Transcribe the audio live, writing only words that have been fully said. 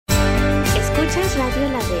es Radio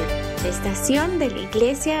La Red, la estación de la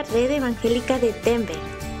Iglesia Red Evangélica de Denver.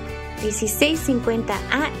 1650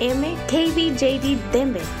 AM KBJD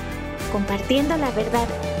Denver, compartiendo la verdad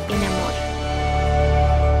en amor.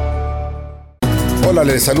 Hola,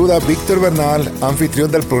 les saluda Víctor Bernal,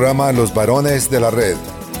 anfitrión del programa Los Varones de la Red,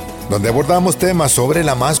 donde abordamos temas sobre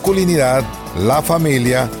la masculinidad, la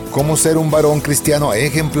familia, cómo ser un varón cristiano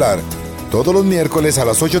ejemplar, todos los miércoles a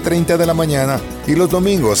las 8:30 de la mañana y los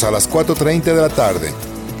domingos a las 4:30 de la tarde.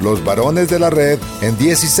 Los Varones de la Red en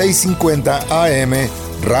 1650 AM,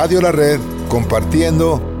 Radio La Red,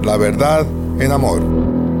 compartiendo la verdad en amor.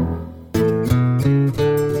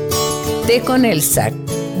 Té con Elsa.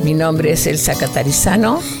 Mi nombre es Elsa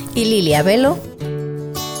Catarizano y Lilia Velo.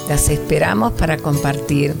 Las esperamos para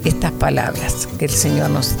compartir estas palabras que el Señor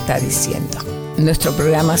nos está diciendo. Nuestro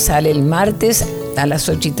programa sale el martes a las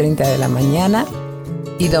 8:30 de la mañana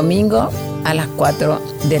y domingo a las 4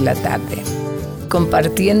 de la tarde.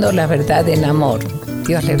 Compartiendo la verdad en amor.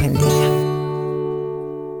 Dios les bendiga.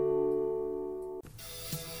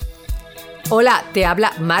 Hola, te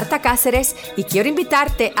habla Marta Cáceres y quiero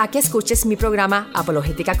invitarte a que escuches mi programa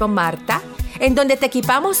Apologética con Marta, en donde te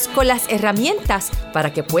equipamos con las herramientas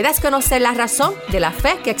para que puedas conocer la razón de la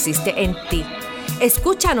fe que existe en ti.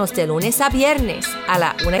 Escúchanos de lunes a viernes a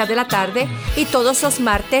la 1 de la tarde y todos los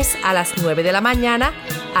martes a las 9 de la mañana,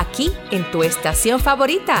 aquí en tu estación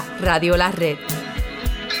favorita, Radio La Red.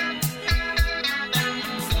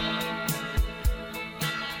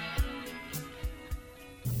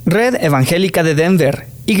 Red Evangélica de Denver,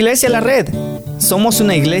 Iglesia La Red. Somos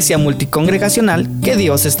una iglesia multicongregacional que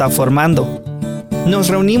Dios está formando. Nos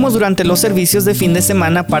reunimos durante los servicios de fin de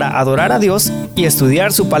semana para adorar a Dios y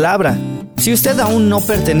estudiar su palabra. Si usted aún no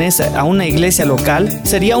pertenece a una iglesia local,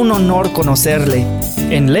 sería un honor conocerle.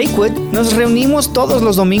 En Lakewood nos reunimos todos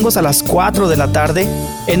los domingos a las 4 de la tarde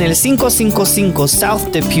en el 555 South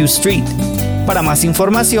Depew Street. Para más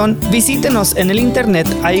información, visítenos en el internet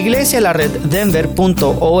a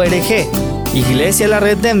iglesialareddenver.org,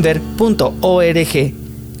 iglesialareddenver.org.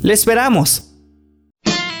 ¡Le esperamos!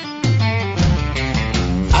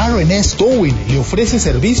 R&S Towing le ofrece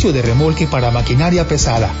servicio de remolque para maquinaria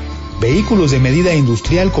pesada, vehículos de medida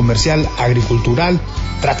industrial, comercial, agricultural,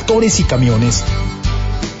 tractores y camiones,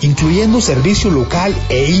 incluyendo servicio local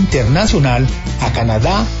e internacional a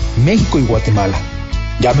Canadá, México y Guatemala.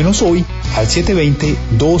 Llámenos hoy al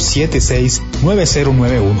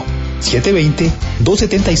 720-276-9091,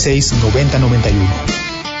 720-276-9091.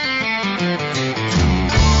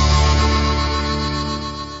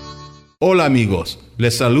 Hola amigos,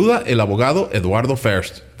 les saluda el abogado Eduardo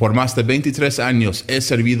First. Por más de 23 años he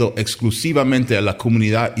servido exclusivamente a la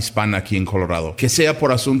comunidad hispana aquí en Colorado. Que sea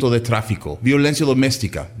por asunto de tráfico, violencia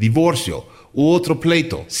doméstica, divorcio u otro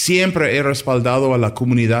pleito, siempre he respaldado a la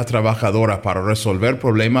comunidad trabajadora para resolver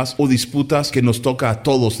problemas o disputas que nos toca a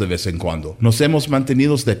todos de vez en cuando. Nos hemos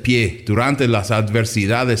mantenido de pie durante las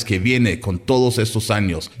adversidades que viene con todos estos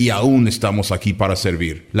años y aún estamos aquí para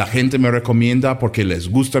servir. La gente me recomienda porque les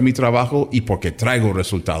gusta mi trabajo y porque traigo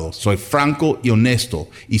resultados. Soy franco y honesto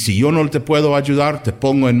y si yo no te puedo ayudar, te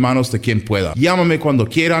pongo en manos de quien pueda. Llámame cuando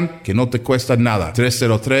quieran, que no te cuesta nada.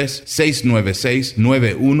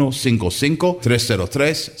 303-696-9155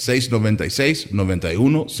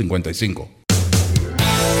 303-696-9155.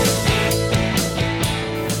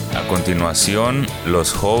 A continuación,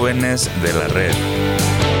 los jóvenes de la red.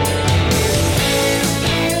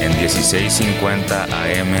 En 1650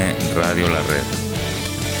 AM Radio La Red.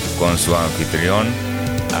 Con su anfitrión,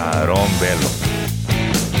 Aarón Velo.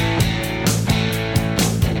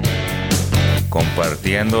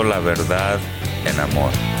 Compartiendo la verdad en amor.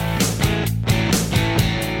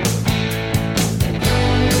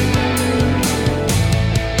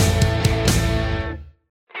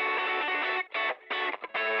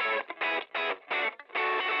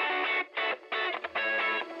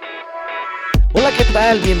 Hola, ¿qué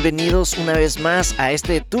tal? Bienvenidos una vez más a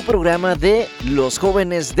tu programa de Los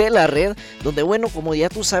Jóvenes de la Red, donde, bueno, como ya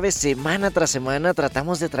tú sabes, semana tras semana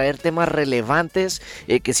tratamos de traer temas relevantes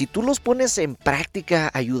que si tú los pones en práctica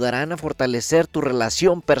ayudarán a fortalecer tu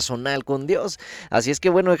relación personal con Dios. Así es que,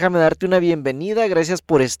 bueno, déjame darte una bienvenida, gracias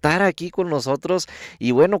por estar aquí con nosotros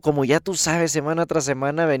y, bueno, como ya tú sabes, semana tras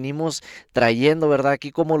semana venimos trayendo, ¿verdad?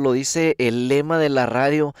 Aquí como lo dice el lema de la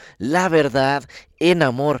radio, la verdad en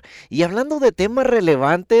amor. Y hablando de temas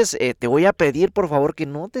relevantes, te voy a pedir por favor que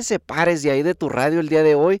no te separes de ahí de tu radio el día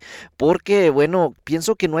de hoy, porque bueno,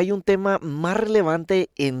 pienso que no hay un tema más relevante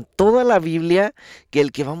en toda la Biblia que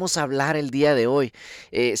el que vamos a hablar el día de hoy.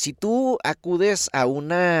 Si tú acudes a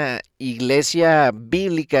una iglesia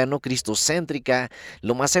bíblica, no cristocéntrica,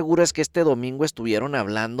 lo más seguro es que este domingo estuvieron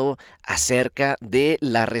hablando acerca de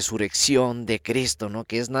la resurrección de Cristo, ¿no?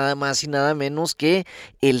 Que es nada más y nada menos que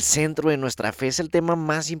el centro de nuestra fe, es el tema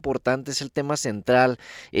más importante, es el tema central,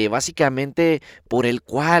 básicamente por el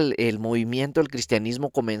cual el movimiento del cristianismo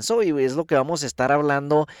comenzó, y es lo que vamos a estar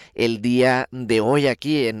hablando el día de hoy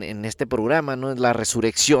aquí en este programa, ¿no? La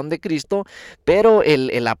resurrección de Cristo, pero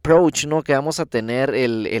el approach, ¿no? Que vamos a tener,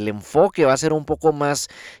 el enfoque va a ser un poco más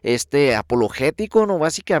apologético, ¿no?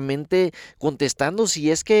 Básicamente contestando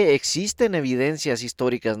si es que existen evidencias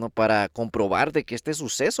históricas, ¿no? Para comprobar de que este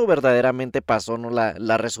suceso verdaderamente pasó, ¿no?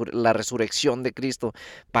 La resurrección de Cristo,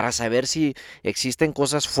 para saber si existen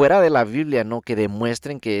cosas fuera de la Biblia, ¿no? Que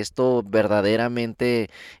demuestren que esto verdaderamente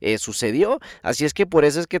sucedió. Así es que por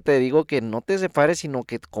eso es que te digo que no te separes, sino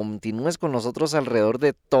que continúes con nosotros alrededor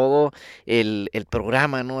de todo el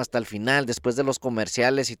programa, ¿no? Hasta el final, después de los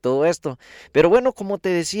comerciales y todo esto. Pero bueno, como te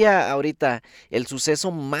decía ahorita, el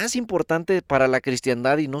suceso más importante para la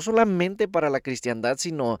cristiandad, y no solamente para la cristiandad,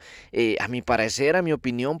 sino a mi parecer, a mi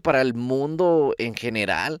opinión, para el mundo en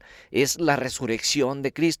general, es la resurrección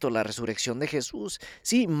de Cristo, la resurrección de Jesús.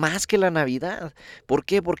 Sí, más que la Navidad. ¿Por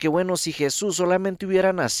qué? Porque bueno, si Jesús solamente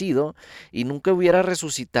hubiera nacido y nunca hubiera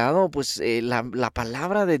resucitado, pues la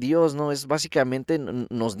palabra de Dios, ¿no? Es básicamente,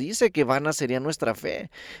 nos dice que vana sería nuestra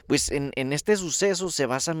fe. Pues en este suceso se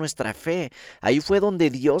basa nuestra fe. Ahí fue donde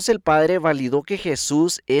Dios el Padre validó que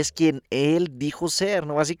Jesús es quien Él dijo ser,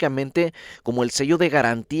 ¿no? Básicamente como el sello de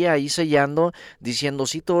garantía ahí sellando, diciendo,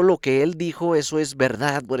 sí, todo lo que Él dijo, eso es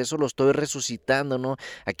verdad, por eso lo estoy resucitando, ¿no?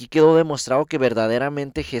 Aquí quedó demostrado que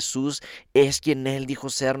verdaderamente Jesús es quien Él dijo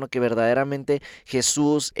ser, ¿no? Que verdaderamente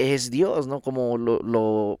Jesús es Dios, ¿no? Como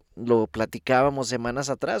lo platicábamos semanas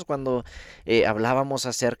atrás cuando hablábamos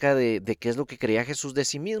acerca de qué es lo que creía Jesús de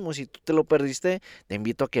sí mismo. Si tú te lo perdiste, te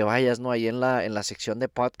invito a que vayas, ¿no? Ahí en la sección de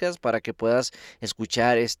podcast para que puedas escuchar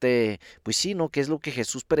pues sí, ¿no? Qué es lo que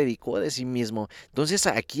Jesús predicó de sí mismo. Entonces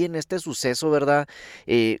aquí en este suceso, ¿verdad?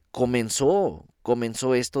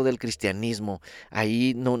 Comenzó esto del cristianismo.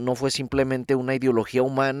 Ahí no fue simplemente una ideología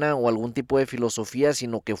humana o algún tipo de filosofía,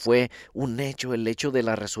 sino que fue un hecho, el hecho de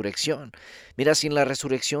la resurrección. Mira, sin la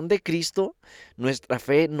resurrección de Cristo, nuestra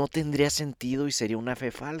fe no tendría sentido y sería una fe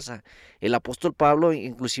falsa. El apóstol Pablo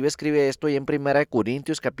inclusive escribe esto ahí en 1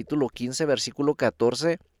 Corintios capítulo 15, versículo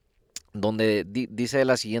 14, donde dice de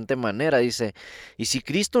la siguiente manera, dice, y si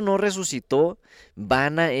Cristo no resucitó,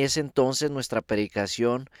 vana es entonces nuestra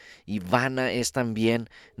predicación y vana es también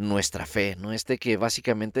nuestra fe, ¿no? Que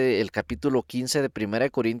básicamente el capítulo 15 de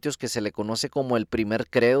 1 Corintios, que se le conoce como el primer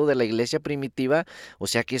credo de la iglesia primitiva, o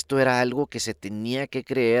sea que esto era algo que se tenía que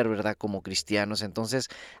creer, ¿verdad? Como cristianos. Entonces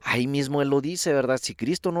ahí mismo él lo dice, ¿verdad? Si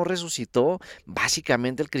Cristo no resucitó,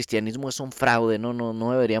 básicamente el cristianismo es un fraude,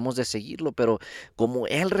 no deberíamos de seguirlo, pero como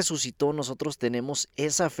Él resucitó, nosotros tenemos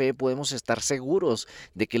esa fe, podemos estar seguros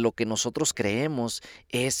de que lo que nosotros creemos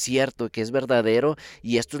es cierto, que es verdadero,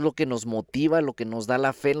 y esto es lo que nos motiva, lo que nos da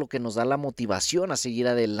la fe, lo que nos da la motivación a seguir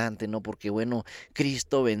adelante, ¿no? Porque bueno,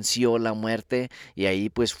 Cristo venció la muerte y ahí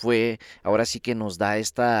pues ahora sí que nos da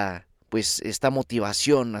esta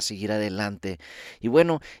motivación a seguir adelante. Y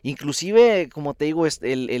bueno, inclusive, como te digo,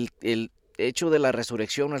 el hecho de la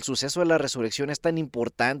resurrección, el suceso de la resurrección es tan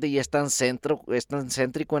importante y es tan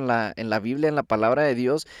céntrico en la Biblia, en la palabra de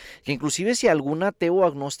Dios, que inclusive si algún ateo o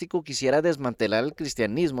agnóstico quisiera desmantelar el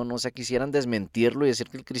cristianismo, ¿no? O sea, quisieran desmentirlo y decir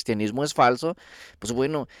que el cristianismo es falso, pues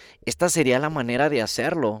bueno, esta sería la manera de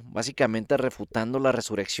hacerlo, básicamente refutando la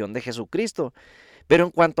resurrección de Jesucristo. Pero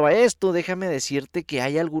en cuanto a esto, déjame decirte que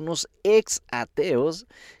hay algunos ex ateos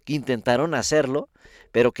que intentaron hacerlo,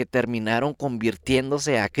 pero que terminaron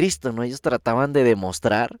convirtiéndose a Cristo, ¿no? Ellos trataron de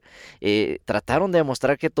demostrar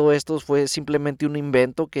que todo esto fue simplemente un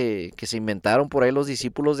invento que se inventaron por ahí los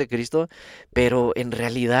discípulos de Cristo, pero en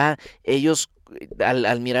realidad ellos,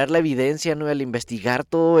 al mirar la evidencia, ¿no? Al investigar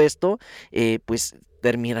todo esto, pues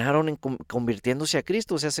terminaron convirtiéndose a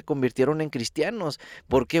Cristo, o sea, se convirtieron en cristianos.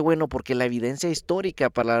 ¿Por qué? Bueno, porque la evidencia histórica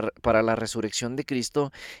para la resurrección de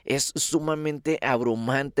Cristo es sumamente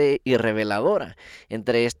abrumante y reveladora.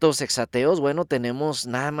 Entre estos exateos, bueno, tenemos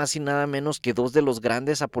nada más y nada menos que dos de los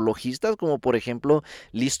grandes apologistas, como por ejemplo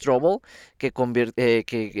Lee Strobel,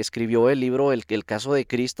 que escribió el libro el caso de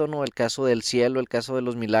Cristo, ¿no? El caso del cielo, el caso de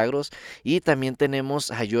los milagros, y también tenemos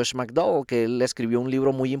a Josh McDowell, que él escribió un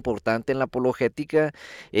libro muy importante en la apologética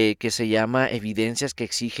revista que se llama Evidencias que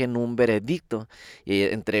exigen un veredicto,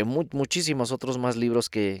 entre muchísimos otros más libros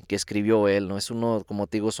que escribió él, ¿no? Es uno, como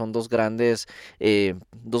te digo, son dos grandes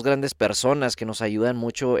personas que nos ayudan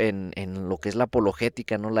mucho en lo que es la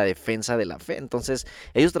apologética, ¿no? La defensa de la fe. Entonces,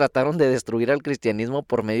 ellos trataron de destruir al cristianismo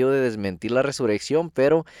por medio de desmentir la resurrección,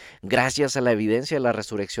 pero gracias a la evidencia de la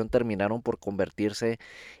resurrección terminaron por convertirse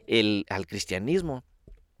al cristianismo.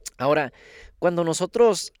 Ahora, cuando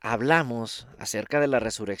nosotros hablamos acerca de la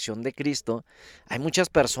resurrección de Cristo, hay muchas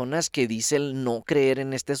personas que dicen no creer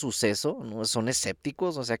en este suceso, ¿no? Son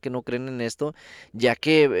escépticos, o sea que no creen en esto, ya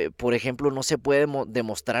que, por ejemplo, no se puede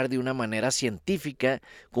demostrar de una manera científica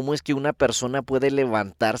cómo es que una persona puede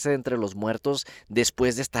levantarse de entre los muertos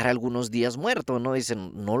después de estar algunos días muerto, ¿no?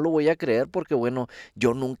 Dicen, no lo voy a creer porque, bueno,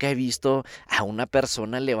 yo nunca he visto a una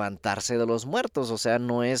persona levantarse de los muertos, o sea,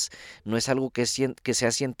 no es algo que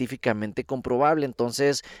sea científicamente comprobable.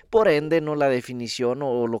 Entonces, por ende, no, la definición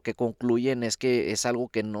o lo que concluyen es que es algo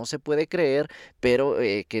que no se puede creer, pero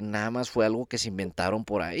que nada más fue algo que se inventaron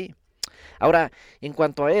por ahí. Ahora, en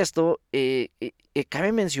cuanto a esto,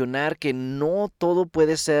 cabe mencionar que no todo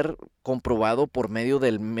puede ser comprobado por medio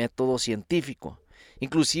del método científico.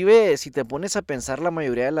 Inclusive, si te pones a pensar, la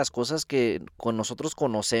mayoría de las cosas que nosotros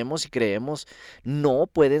conocemos y creemos no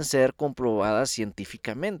pueden ser comprobadas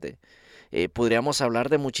científicamente. Podríamos hablar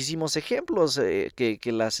de muchísimos ejemplos que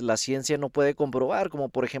la ciencia no puede comprobar, como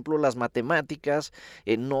por ejemplo las matemáticas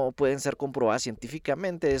no pueden ser comprobadas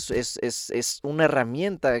científicamente. Es una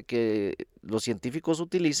herramienta que los científicos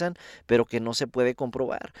utilizan, pero que no se puede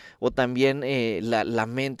comprobar. O también la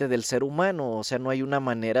mente del ser humano, o sea, no hay una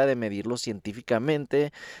manera de medirlo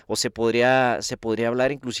científicamente, o se podría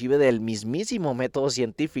hablar inclusive del mismísimo método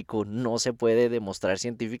científico. No se puede demostrar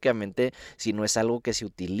científicamente si no es algo que se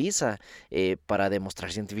utiliza para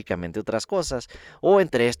demostrar científicamente otras cosas. O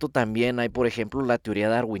entre esto también hay, por ejemplo, la teoría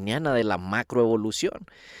darwiniana de la macroevolución.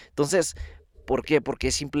 Entonces, ¿por qué? Porque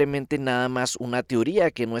es simplemente nada más una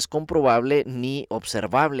teoría que no es comprobable ni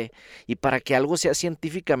observable. Y para que algo sea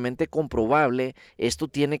científicamente comprobable, esto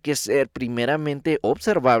tiene que ser primeramente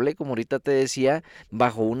observable, como ahorita te decía,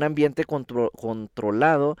 bajo un ambiente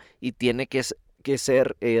controlado, y tiene que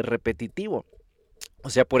ser repetitivo. O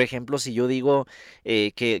sea, por ejemplo, si yo digo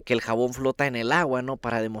que el jabón flota en el agua, ¿no?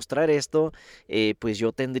 Para demostrar esto, pues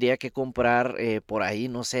yo tendría que comprar por ahí,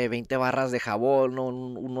 no sé, 20 barras de jabón,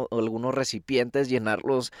 ¿no? Algunos recipientes,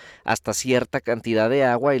 llenarlos hasta cierta cantidad de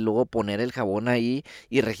agua y luego poner el jabón ahí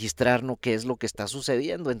y registrar, ¿no? qué es lo que está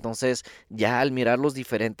sucediendo. Entonces, ya al mirar los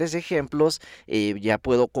diferentes ejemplos, ya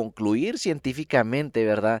puedo concluir científicamente,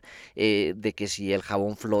 ¿verdad? De que si el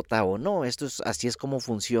jabón flota o no. Así es como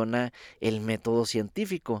funciona el método científico.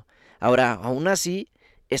 Ahora, aún así,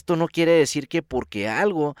 esto no quiere decir que porque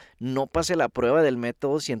algo no pase la prueba del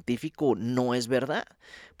método científico no es verdad.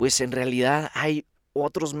 Pues en realidad hay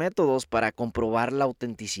otros métodos para comprobar la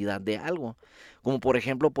autenticidad de algo. Como por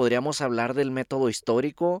ejemplo podríamos hablar del método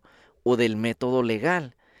histórico o del método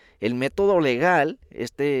legal. El método legal,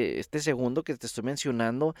 este segundo que te estoy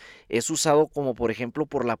mencionando, es usado como por ejemplo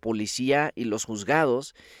por la policía y los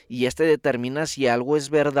juzgados, y determina si algo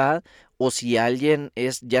es verdad o si alguien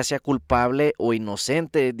es ya sea culpable o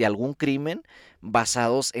inocente de algún crimen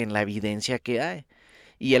basados en la evidencia que hay.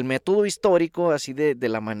 Y el método histórico, así de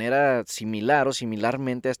la manera similar o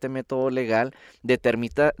similarmente a este método legal,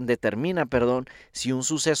 determina, si un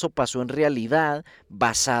suceso pasó en realidad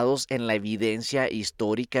basados en la evidencia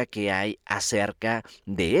histórica que hay acerca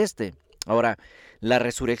de este. Ahora, la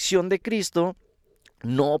resurrección de Cristo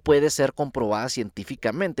no puede ser comprobada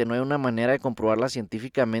científicamente, no hay una manera de comprobarla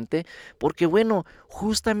científicamente, porque bueno,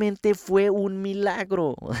 justamente fue un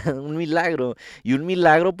milagro, un milagro, y un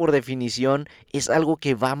milagro por definición es algo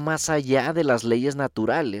que va más allá de las leyes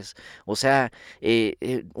naturales. O sea,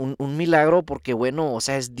 un milagro porque bueno, o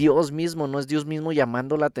sea, es Dios mismo, no es Dios mismo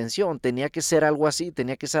llamando la atención, tenía que ser algo así,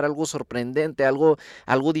 tenía que ser algo sorprendente, algo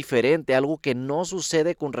diferente, algo que no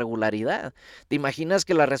sucede con regularidad. ¿Te imaginas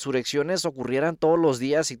que las resurrecciones ocurrieran todos los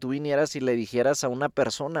días si tú vinieras y le dijeras a una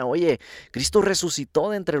persona, oye, Cristo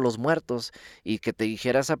resucitó de entre los muertos, y que te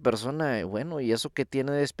dijera esa persona, bueno, ¿y eso qué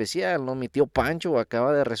tiene de especial? ¿No? Mi tío Pancho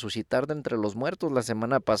acaba de resucitar de entre los muertos la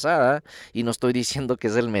semana pasada y no estoy diciendo que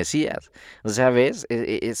es el Mesías. O sea, ¿ves?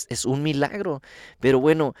 Es un milagro. Pero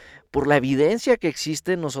bueno, por la evidencia que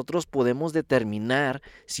existe, nosotros podemos determinar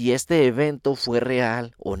si este evento fue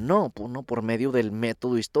real o no, por medio del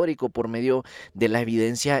método histórico, por medio de la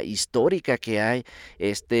evidencia histórica que hay,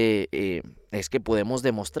 es que podemos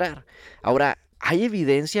demostrar. Ahora, ¿hay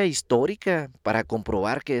evidencia histórica para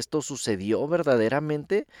comprobar que esto sucedió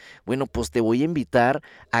verdaderamente? Bueno, pues te voy a invitar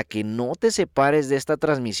a que no te separes de esta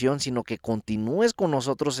transmisión, sino que continúes con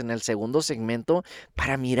nosotros en el segundo segmento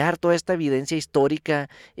para mirar toda esta evidencia histórica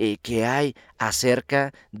que hay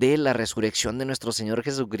acerca de la resurrección de nuestro Señor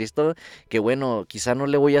Jesucristo, que bueno, quizá no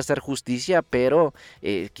le voy a hacer justicia, pero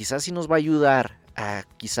quizás sí nos va a ayudar a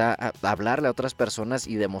hablarle a otras personas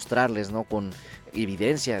y demostrarles, ¿no?, con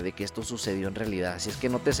evidencia de que esto sucedió en realidad. Así es que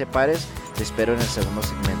no te separes, te espero en el segundo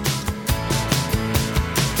segmento.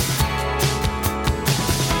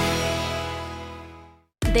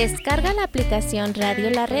 Descarga la aplicación Radio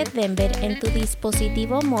La Red Denver en tu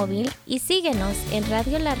dispositivo móvil y síguenos en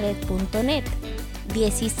radiolared.net.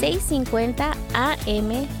 1650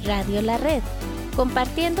 AM Radio La Red,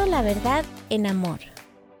 compartiendo la verdad en amor.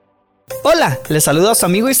 Hola, les saluda a su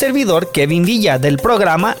amigo y servidor Kevin Villa del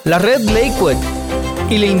programa La Red Lakewood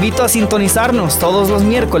y le invito a sintonizarnos todos los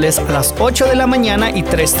miércoles a las 8 de la mañana y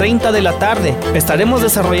 3:30 de la tarde. Estaremos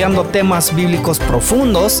desarrollando temas bíblicos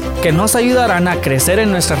profundos que nos ayudarán a crecer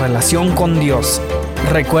en nuestra relación con Dios.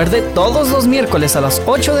 Recuerde, todos los miércoles a las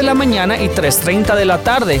 8 de la mañana y 3:30 de la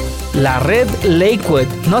tarde, La Red Lakewood.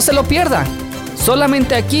 No se lo pierda.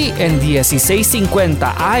 Solamente aquí en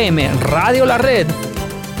 1650 AM Radio La Red,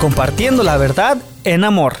 compartiendo la verdad en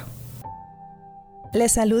amor.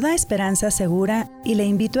 Les saluda Esperanza Segura y le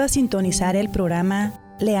invito a sintonizar el programa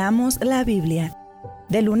Leamos la Biblia,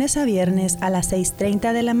 de lunes a viernes a las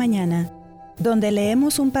 6:30 de la mañana, donde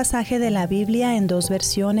leemos un pasaje de la Biblia en 2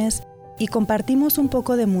 versiones y compartimos un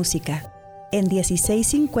poco de música, en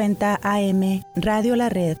 1650 AM Radio La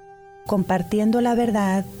Red, compartiendo la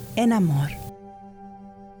verdad en amor.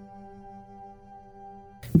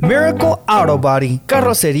 Miracle Auto Body,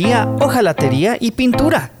 carrocería, hojalatería y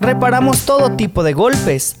pintura. Reparamos todo tipo de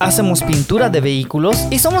golpes, hacemos pintura de vehículos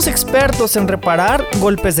y somos expertos en reparar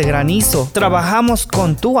golpes de granizo. Trabajamos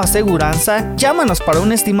con tu aseguranza. Llámanos para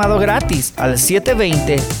un estimado gratis al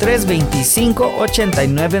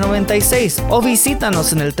 720-325-8996 o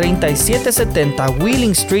visítanos en el 3770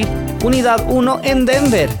 Wheeling Street, Unidad 1 en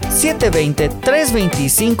Denver.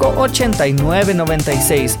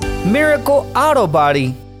 720-325-8996. Miracle Auto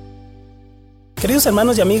Body. Queridos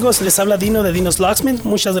hermanos y amigos, les habla Dino de Dino's Locksmith.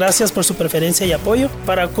 Muchas gracias por su preferencia y apoyo.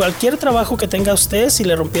 Para cualquier trabajo que tenga usted, si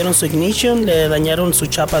le rompieron su ignition, le dañaron su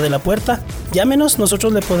chapa de la puerta, llámenos,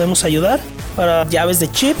 nosotros le podemos ayudar. Para llaves de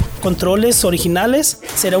chip, controles originales,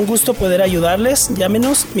 será un gusto poder ayudarles.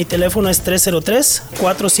 Llámenos, mi teléfono es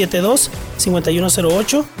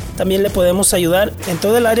 303-472-5108. También le podemos ayudar en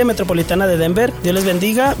toda el área metropolitana de Denver. Dios les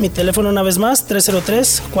bendiga. Mi teléfono una vez más,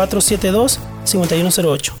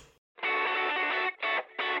 303-472-5108.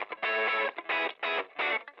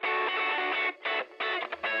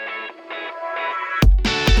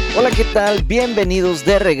 Hola, ¿qué tal? Bienvenidos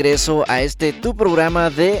de regreso a tu programa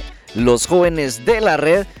de Los Jóvenes de la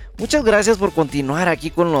Red. Muchas gracias por continuar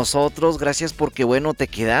aquí con nosotros, gracias porque bueno, te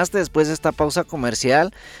quedaste después de esta pausa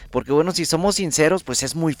comercial, porque bueno, si somos sinceros, pues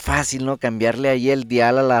es muy fácil, ¿no?, cambiarle ahí el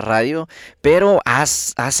dial a la radio, pero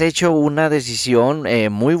has hecho una decisión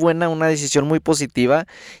muy buena, una decisión muy positiva,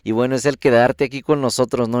 y bueno, es el quedarte aquí con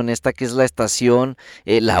nosotros, ¿no?, en esta que es la estación,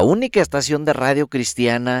 la única estación de radio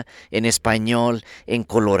cristiana en español en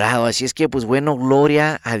Colorado, así es que pues bueno,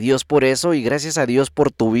 gloria a Dios por eso, y gracias a Dios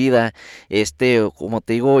por tu vida. Como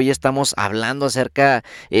te digo, hoy estamos hablando acerca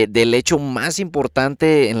del hecho más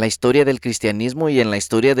importante en la historia del cristianismo y en la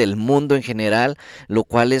historia del mundo en general, lo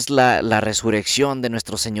cual es la resurrección de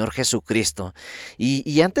nuestro Señor Jesucristo.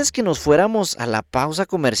 Y antes que nos fuéramos a la pausa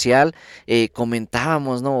comercial,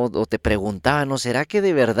 comentábamos, ¿no?, o te preguntaba, ¿no?, ¿será que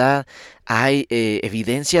de verdad hay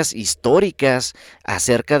evidencias históricas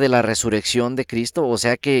acerca de la resurrección de Cristo? O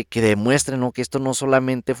sea, que demuestren, ¿no?, que esto no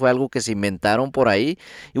solamente fue algo que se inventaron por ahí.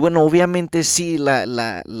 Y bueno, obviamente sí,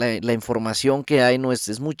 la información que hay no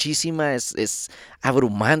es muchísima, es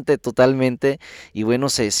abrumante totalmente, y bueno,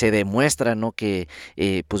 se demuestra, ¿no?, que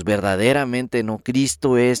pues verdaderamente, ¿no?,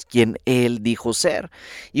 Cristo es quien Él dijo ser.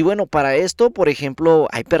 Y bueno, para esto, por ejemplo,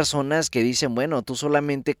 hay personas que dicen, bueno, tú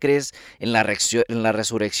solamente crees en la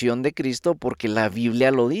resurrección de Cristo porque la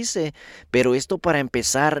Biblia lo dice, pero esto, para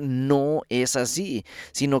empezar, no es así,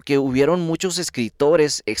 sino que hubieron muchos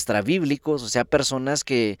escritores extrabíblicos, o sea, personas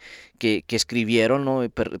que escribieron, ¿no?,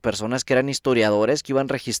 personas que eran historiadores, que iban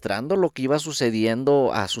registrando lo que iba sucediendo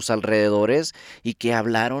sucediendo a sus alrededores y que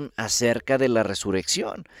hablaron acerca de la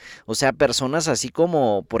resurrección. O sea, personas así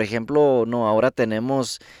como, por ejemplo, no, ahora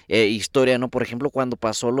tenemos historia, ¿no? Por ejemplo, cuando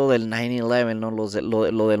pasó lo del 9/11, ¿no? Lo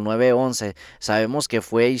del 9/11, sabemos que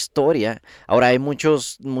fue historia. Ahora hay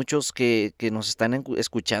muchos que nos están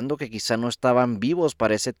escuchando que quizá no estaban vivos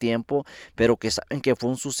para ese tiempo, pero que saben que fue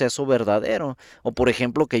un suceso verdadero. O por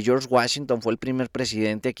ejemplo, que George Washington fue el primer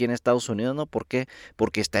presidente aquí en Estados Unidos, ¿no? ¿Por qué?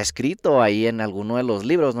 Porque está escrito ahí en alguno de los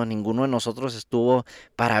libros, ¿no? Ninguno de nosotros estuvo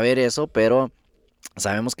para ver eso, pero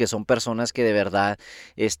sabemos que son personas que de verdad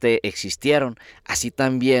existieron. Así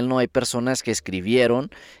también, ¿no? Hay personas que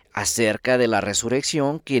escribieron acerca de la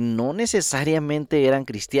resurrección que no necesariamente eran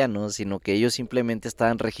cristianos, sino que ellos simplemente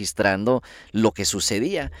estaban registrando lo que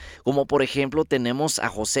sucedía. Como por ejemplo tenemos a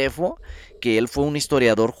Josefo, que él fue un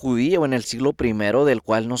historiador judío en el siglo I, del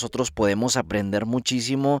cual nosotros podemos aprender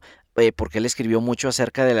muchísimo, porque él escribió mucho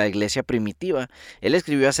acerca de la iglesia primitiva. Él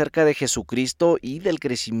escribió acerca de Jesucristo y del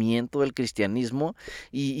crecimiento del cristianismo,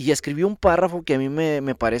 y escribió un párrafo que a mí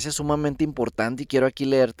me parece sumamente importante y quiero aquí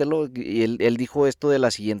leértelo. Y él dijo esto de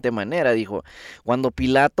la siguiente manera, dijo: cuando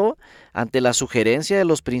Pilato, ante la sugerencia de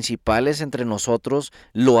los principales entre nosotros,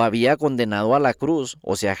 lo había condenado a la cruz,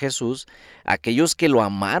 o sea Jesús, aquellos que lo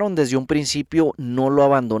amaron desde un principio no lo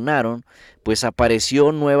abandonaron, pues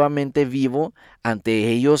apareció nuevamente vivo ante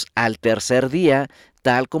ellos al tercer día,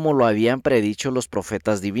 tal como lo habían predicho los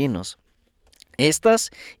profetas divinos. Estas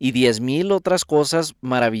y 10,000 otras cosas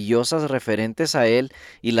maravillosas referentes a él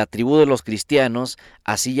y la tribu de los cristianos,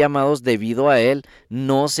 así llamados debido a él,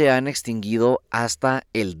 no se han extinguido hasta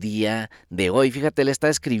el día de hoy. Fíjate, él está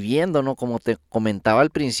escribiendo, ¿no? Como te comentaba al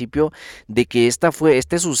principio, de que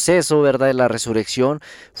este suceso, ¿verdad?, de la resurrección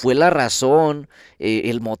fue la razón,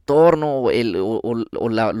 el motor, ¿no?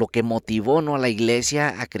 Lo que motivó, ¿no?, a la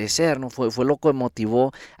iglesia a crecer, ¿no? Fue lo que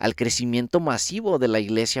motivó al crecimiento masivo de la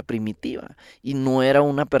iglesia primitiva. Y no era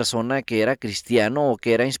una persona que era cristiano o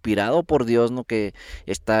que era inspirado por Dios, ¿no? Que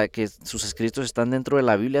sus escritos están dentro de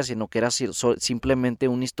la Biblia, sino que era simplemente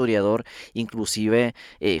un historiador, inclusive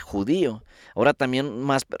judío. Ahora también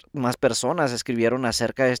más personas escribieron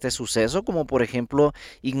acerca de este suceso, como por ejemplo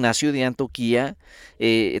Ignacio de Antioquía.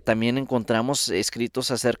 También encontramos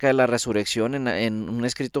escritos acerca de la resurrección en un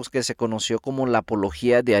escrito que se conoció como la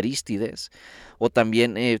Apología de Arístides. O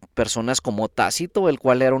también personas como Tácito, el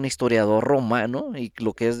cual era un historiador romano, y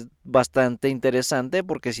lo que es bastante interesante,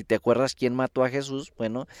 porque si te acuerdas quién mató a Jesús,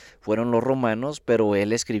 bueno, fueron los romanos, pero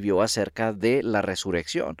él escribió acerca de la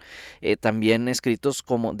resurrección. También escritos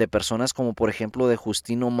de personas como por ejemplo de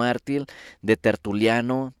Justino Mártir, de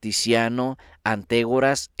Tertuliano, Tiziano,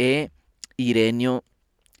 Antégoras Irineo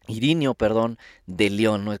de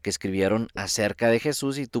León, ¿no?, que escribieron acerca de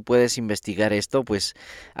Jesús, y tú puedes investigar esto pues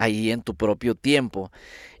ahí en tu propio tiempo.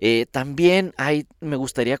 También me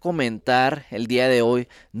gustaría comentar el día de hoy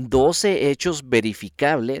 12 hechos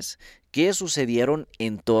verificables que sucedieron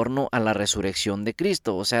en torno a la resurrección de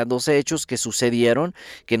Cristo. O sea, 12 hechos que sucedieron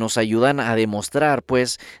que nos ayudan a demostrar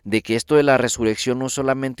pues de que esto de la resurrección no es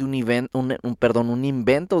solamente un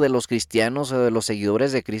invento de los cristianos o de los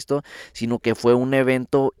seguidores de Cristo, sino que fue un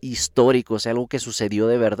evento histórico, o sea, algo que sucedió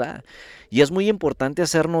de verdad. Y es muy importante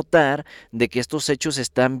hacer notar de que estos hechos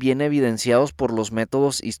están bien evidenciados por los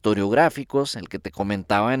métodos historiográficos, el que te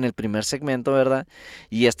comentaba en el primer segmento, ¿verdad?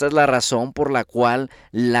 Y esta es la razón por la cual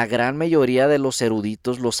la gran mayoría de los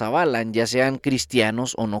eruditos los avalan, ya sean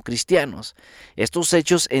cristianos o no cristianos. Estos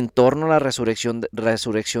hechos en torno a la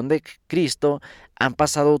resurrección de Cristo han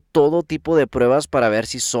pasado todo tipo de pruebas para ver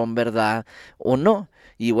si son verdad o no.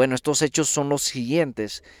 Y bueno, estos hechos son los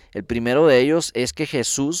siguientes. El primero de ellos es que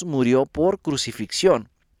Jesús murió por crucifixión.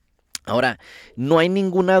 Ahora, no hay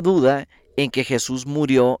ninguna duda en que Jesús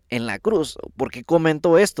murió en la cruz. ¿Por qué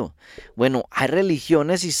comento esto? Bueno, hay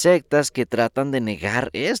religiones y sectas que tratan de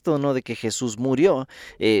negar esto, ¿no?, de que Jesús murió.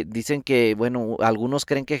 Dicen que, bueno, algunos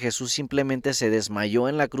creen que Jesús simplemente se desmayó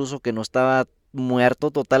en la cruz o que no estaba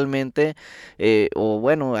muerto totalmente, o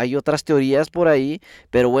bueno, hay otras teorías por ahí,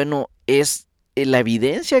 pero bueno, es la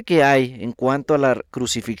evidencia que hay en cuanto a la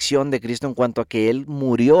crucifixión de Cristo, en cuanto a que Él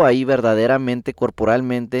murió ahí verdaderamente,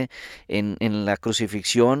 corporalmente, en la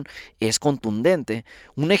crucifixión, es contundente.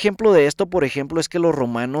 Un ejemplo de esto, por ejemplo, es que los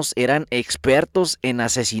romanos eran expertos en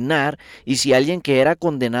asesinar, y si alguien que era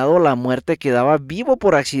condenado a la muerte quedaba vivo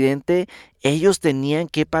por accidente, ellos tenían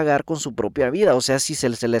que pagar con su propia vida. O sea, si se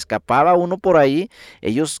le escapaba uno por ahí,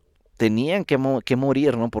 ellos tenían que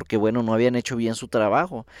morir, ¿no? Porque, bueno, no habían hecho bien su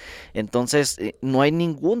trabajo. Entonces, no hay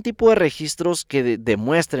ningún tipo de registros que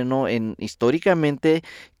demuestren, ¿no? Históricamente,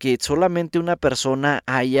 que solamente una persona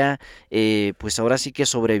haya, pues ahora sí que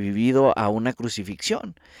sobrevivido a una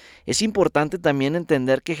crucifixión. Es importante también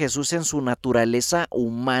entender que Jesús en su naturaleza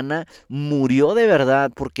humana murió de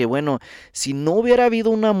verdad, porque bueno, si no hubiera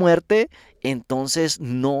habido una muerte, entonces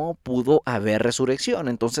no pudo haber resurrección.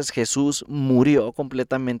 Entonces Jesús murió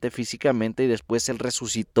completamente físicamente y después él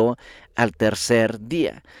resucitó al tercer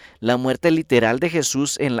día. La muerte literal de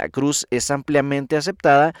Jesús en la cruz es ampliamente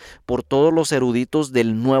aceptada por todos los eruditos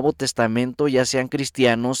del Nuevo Testamento, ya sean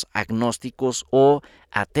cristianos, agnósticos o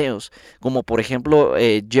ateos, como por ejemplo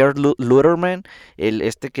Gerhard Luterman,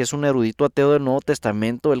 que es un erudito ateo del Nuevo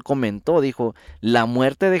Testamento. Él dijo, la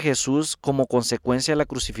muerte de Jesús como consecuencia de la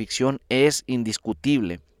crucifixión es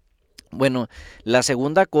indiscutible. Bueno, la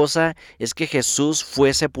segunda cosa es que Jesús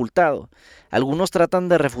fue sepultado. Algunos tratan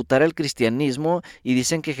de refutar el cristianismo y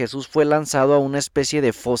dicen que Jesús fue lanzado a una especie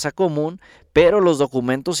de fosa común, pero los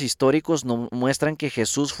documentos históricos muestran que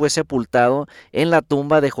Jesús fue sepultado en la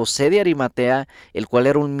tumba de José de Arimatea, el cual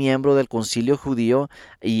era un miembro del concilio judío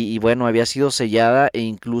y bueno, había sido sellada e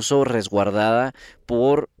incluso resguardada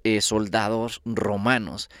por soldados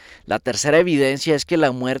romanos. La tercera evidencia es que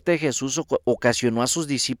la muerte de Jesús ocasionó a sus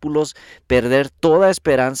discípulos perder toda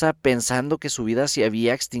esperanza pensando que su vida se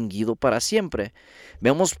había extinguido para siempre.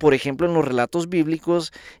 Vemos, por ejemplo, en los relatos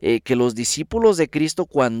bíblicos que los discípulos de Cristo,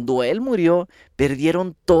 cuando Él murió,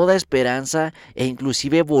 perdieron toda esperanza e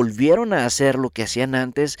inclusive volvieron a hacer lo que hacían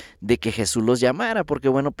antes de que Jesús los llamara, porque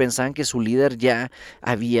bueno, pensaban que su líder ya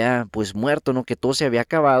había pues muerto, ¿no? Que todo se había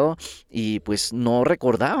acabado y pues no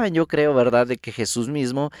recordaban, yo creo, ¿verdad?, de que Jesús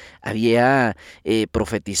mismo había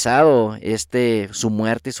profetizado su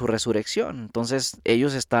muerte y su resurrección. Entonces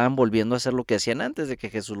ellos estaban volviendo a hacer lo que hacían antes de que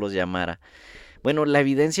Jesús los llamara. Bueno, la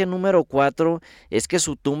evidencia número 4 es que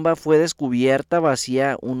su tumba fue descubierta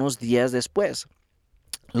vacía unos días después.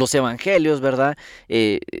 Los evangelios, ¿verdad?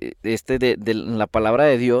 De la palabra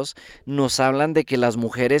de Dios nos hablan de que las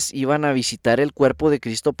mujeres iban a visitar el cuerpo de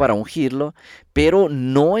Cristo para ungirlo, pero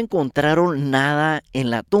no encontraron nada en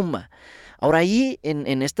la tumba. Ahora ahí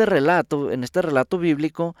en este relato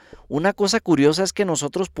bíblico, una cosa curiosa es que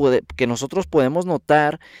nosotros podemos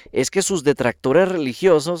notar es que sus detractores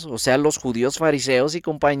religiosos, o sea, los judíos fariseos y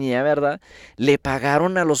compañía, ¿verdad?, le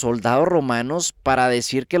pagaron a los soldados romanos para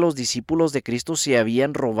decir que los discípulos de Cristo se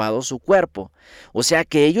habían robado su cuerpo. O sea,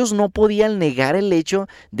 que ellos no podían negar el hecho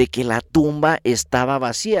de que la tumba estaba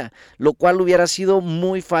vacía, lo cual hubiera sido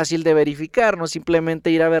muy fácil de verificar, no simplemente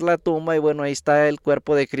ir a ver la tumba y bueno, ahí está el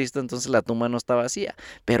cuerpo de Cristo, entonces la tumba no está vacía.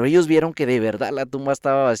 Pero ellos vieron que de verdad la tumba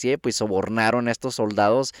estaba vacía y pues sobornaron a estos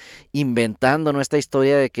soldados inventando esta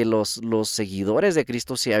historia de que los seguidores de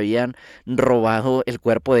Cristo se habían robado el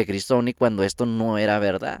cuerpo de Cristo, aun y cuando esto no era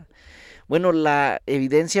verdad. Bueno, la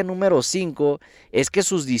evidencia número 5 es que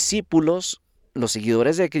sus discípulos, los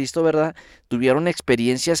seguidores de Cristo, ¿verdad?, tuvieron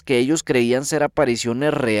experiencias que ellos creían ser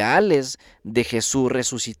apariciones reales de Jesús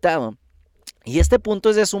resucitado. Y este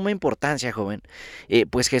punto es de suma importancia, joven,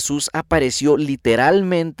 pues Jesús apareció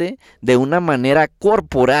literalmente de una manera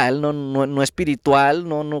corporal, no espiritual,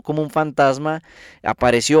 no como un fantasma.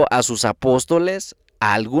 Apareció a sus apóstoles,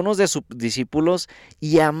 a algunos de sus discípulos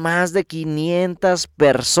y a más de 500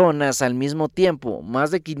 personas al mismo tiempo.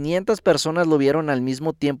 Más de 500 personas lo vieron al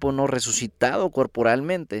mismo tiempo, no resucitado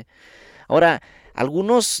corporalmente. Ahora,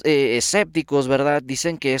 algunos escépticos, ¿verdad?,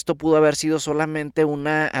 dicen que esto pudo haber sido solamente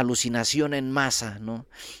una alucinación en masa, ¿no?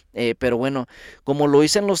 Pero bueno, como lo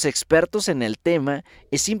dicen los expertos en el tema,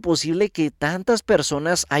 es imposible que tantas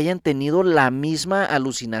personas hayan tenido la misma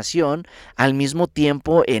alucinación al mismo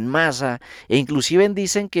tiempo en masa. E inclusive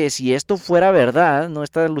dicen que si esto fuera verdad, ¿no?,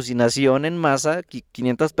 esta alucinación en masa,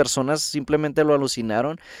 500 personas simplemente lo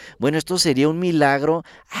alucinaron, bueno, esto sería un milagro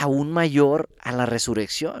aún mayor a la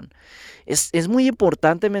resurrección. Es muy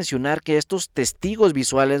importante mencionar que estos testigos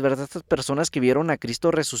visuales, ¿verdad?, estas personas que vieron a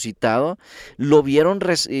Cristo resucitado, lo vieron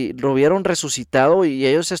resucitado y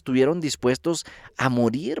ellos estuvieron dispuestos a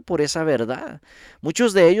morir por esa verdad.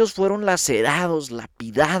 Muchos de ellos fueron lacerados,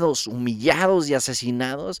 lapidados, humillados y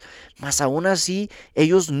asesinados, mas aún así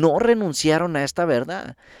ellos no renunciaron a esta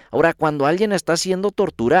verdad. Ahora, cuando alguien está siendo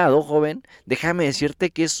torturado, joven, déjame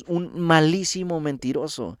decirte que es un malísimo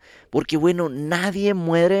mentiroso, porque bueno, nadie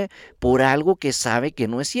muere por algo que sabe que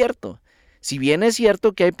no es cierto. Si bien es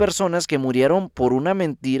cierto que hay personas que murieron por una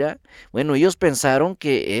mentira, bueno, ellos pensaron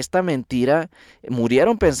que esta mentira,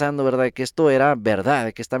 murieron pensando, ¿verdad?, que esto era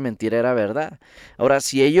verdad, que esta mentira era verdad. Ahora,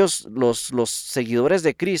 si ellos, los seguidores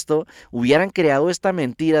de Cristo, hubieran creado esta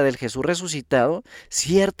mentira del Jesús resucitado,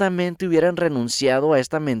 ciertamente hubieran renunciado a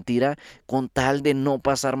esta mentira con tal de no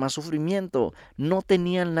pasar más sufrimiento. No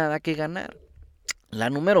tenían nada que ganar. La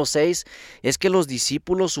número 6 es que los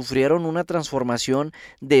discípulos sufrieron una transformación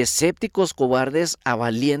de escépticos cobardes a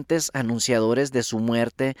valientes anunciadores de su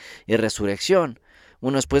muerte y resurrección.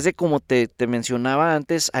 Bueno, después de, como te mencionaba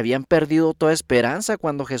antes, habían perdido toda esperanza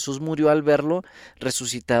cuando Jesús murió al verlo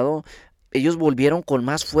resucitado. Ellos volvieron con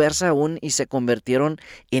más fuerza aún y se convirtieron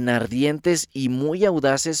en ardientes y muy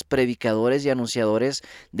audaces predicadores y anunciadores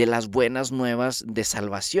de las buenas nuevas de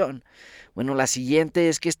salvación. Bueno, la siguiente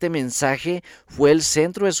es que este mensaje fue el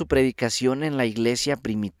centro de su predicación en la iglesia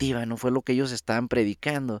primitiva, no fue lo que ellos estaban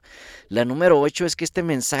predicando. La número 8 es que este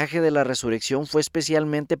mensaje de la resurrección fue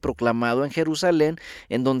especialmente proclamado en Jerusalén,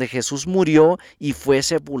 en donde Jesús murió y fue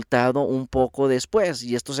sepultado un poco después,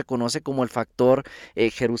 y esto se conoce como el factor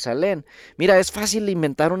Jerusalén. Mira, es fácil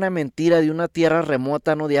inventar una mentira de una tierra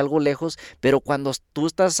remota, ¿no?, de algo lejos, pero cuando tú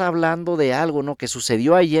estás hablando de algo, ¿no?, que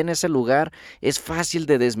sucedió allí en ese lugar, es fácil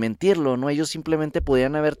de desmentirlo, ¿no? Ellos simplemente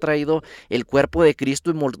podían haber traído el cuerpo de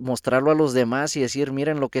Cristo y mostrarlo a los demás y decir,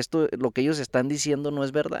 miren, lo que ellos están diciendo no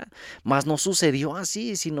es verdad. Mas no sucedió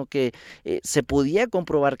así, sino que se podía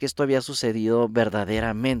comprobar que esto había sucedido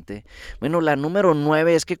verdaderamente. Bueno, la número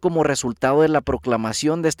 9 es que como resultado de la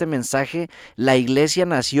proclamación de este mensaje, la iglesia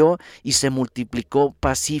nació y se multiplicó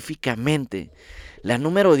pacíficamente. La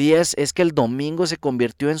número 10 es que el domingo se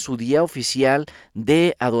convirtió en su día oficial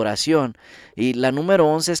de adoración. Y la número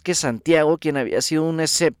 11 es que Santiago, quien había sido un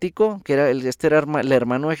escéptico, que era el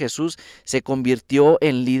hermano de Jesús, se convirtió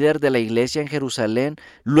en líder de la iglesia en Jerusalén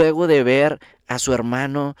luego de ver a su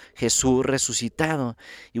hermano Jesús resucitado.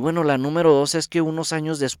 Y bueno, la número 2 es que unos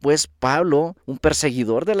años después Pablo, un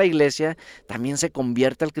perseguidor de la iglesia, también se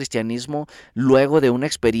convierte al cristianismo luego de una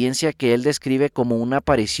experiencia que él describe como una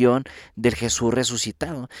aparición del Jesús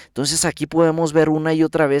resucitado. Entonces aquí podemos ver una y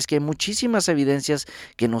otra vez que hay muchísimas evidencias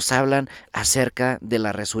que nos hablan acerca de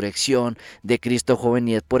la resurrección de Cristo joven,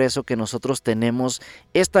 y es por eso que nosotros tenemos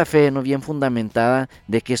esta fe no bien fundamentada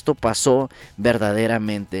de que esto pasó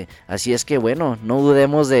verdaderamente. Así es que bueno, no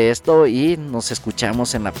dudemos de esto y nos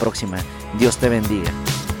escuchamos en la próxima. Dios te bendiga.